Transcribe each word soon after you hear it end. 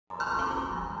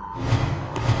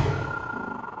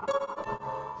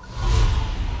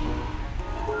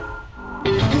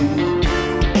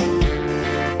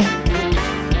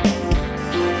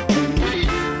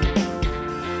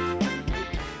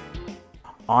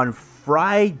On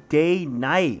Friday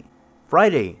night,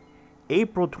 Friday,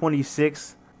 April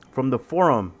 26th, from the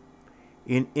Forum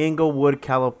in Inglewood,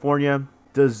 California,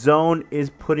 DAZN is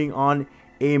putting on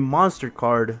a monster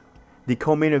card. The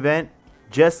co-main event,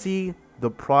 Jessie,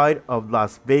 the Pride of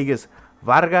Las Vegas,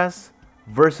 Vargas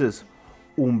versus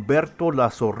Humberto La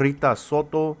Zorrita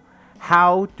Soto.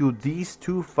 How do these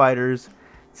two fighters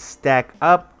stack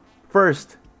up?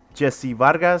 First, Jessie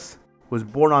Vargas was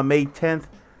born on May 10th,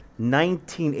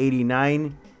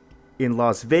 1989 in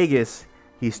Las Vegas.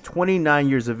 He's 29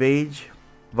 years of age.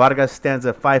 Vargas stands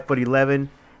at 5'11",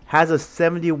 has a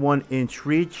 71-inch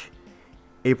reach,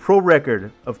 a pro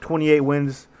record of 28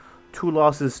 wins, 2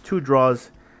 losses, 2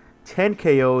 draws, 10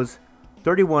 KOs,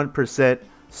 31%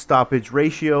 stoppage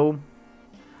ratio.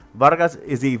 Vargas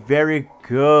is a very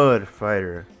good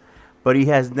fighter, but he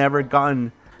has never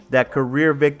gotten that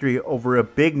career victory over a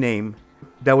big name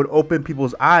that would open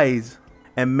people's eyes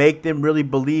and make them really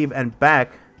believe and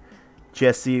back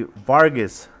Jessie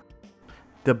Vargas.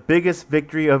 The biggest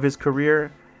victory of his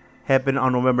career happened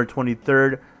on November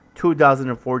 23rd,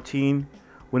 2014,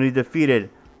 when he defeated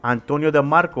Antonio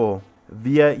DeMarco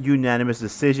via unanimous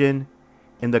decision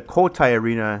in the Cotai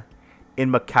Arena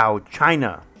in Macau,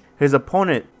 China. His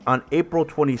opponent on April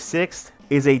 26th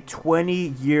is a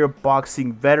 20-year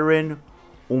boxing veteran.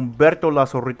 Humberto La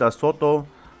Zorrita Soto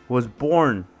was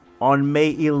born on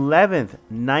May 11th,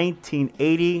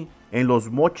 1980 in Los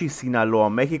Mochis,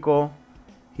 Sinaloa, Mexico.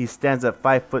 He stands at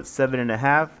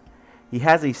 5'7.5". He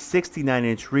has a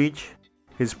 69-inch reach.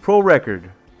 His pro record,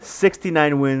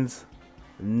 69 wins,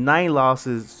 9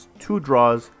 losses, 2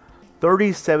 draws,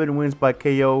 37 wins by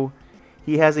KO.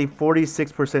 He has a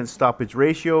 46% stoppage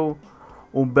ratio.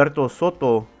 Humberto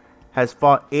Soto has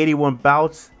fought 81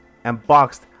 bouts and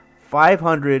boxed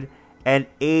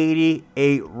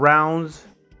 588 rounds.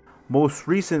 Most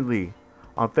recently,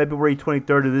 on February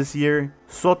 23rd of this year,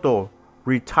 Soto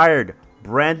retired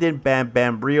Brandon Bam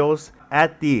Bam Rios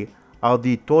at the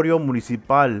Auditorio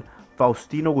Municipal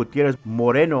Faustino Gutierrez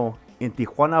Moreno in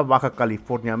Tijuana, Baja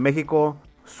California, Mexico.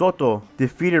 Soto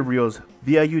defeated Rios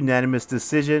via unanimous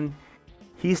decision.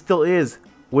 He still is,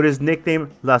 what his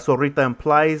nickname La Zorrita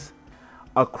implies,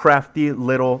 a crafty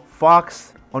little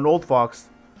fox, an old fox,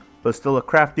 but still a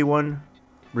crafty one.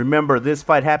 Remember, this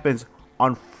fight happens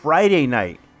on Friday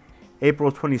night,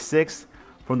 April 26th,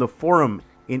 from the Forum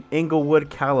in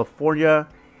Inglewood, California.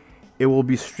 It will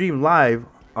be streamed live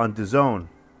on DAZN.